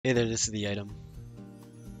Hey there, this is the item.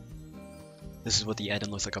 This is what the item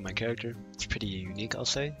looks like on my character. It's pretty unique, I'll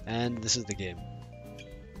say. And this is the game.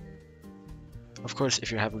 Of course, if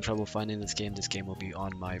you're having trouble finding this game will be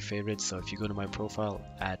on my favorites. So if you go to my profile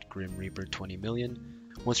at Grim Reaper 20 million,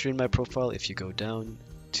 once you're in my profile, if you go down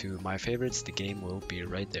to my favorites, the game will be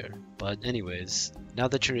right there. But anyways, now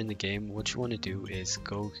that you're in the game, what you want to do is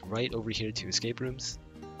go right over here to escape rooms.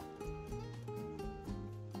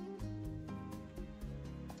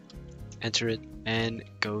 Enter it and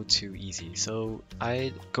go to easy. So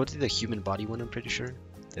I go to the human body one, I'm pretty sure.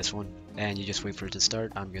 This one. And you just wait for it to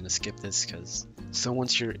start. I'm gonna skip this because so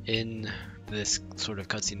once you're in, this sort of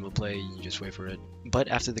cutscene will play, you just wait for it. But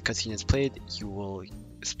after the cutscene is played, you will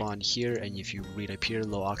spawn here, and if you read up here,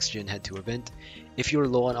 low oxygen, head to event. If you're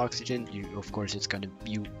low on oxygen, of course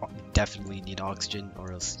you definitely need oxygen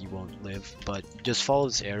or else you won't live. But just follow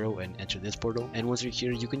this arrow and enter this portal. And once you're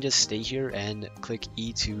here, you can just stay here and click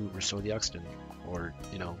E to restore the oxygen, or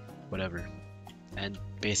whatever. And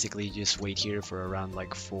basically just wait here for around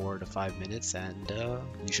like 4 to 5 minutes, and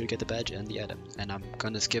you should get the badge and the item. And I'm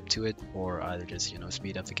gonna skip to it, or either just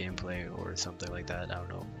speed up the gameplay or something like that, I don't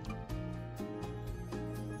know.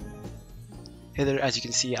 Hey there, as you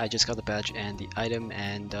can see, I just got the badge and the item,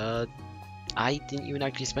 and I didn't even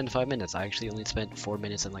actually spend 5 minutes. I actually only spent 4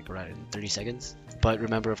 minutes and like around 30 seconds. But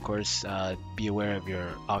remember, of course, be aware of your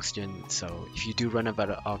oxygen. So if you do run out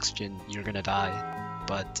of oxygen, you're gonna die.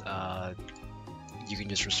 But you can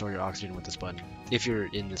just restore your oxygen with this button, if you're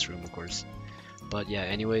in this room, of course. But yeah,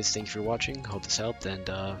 anyways, thank you for watching, hope this helped, and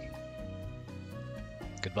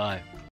goodbye.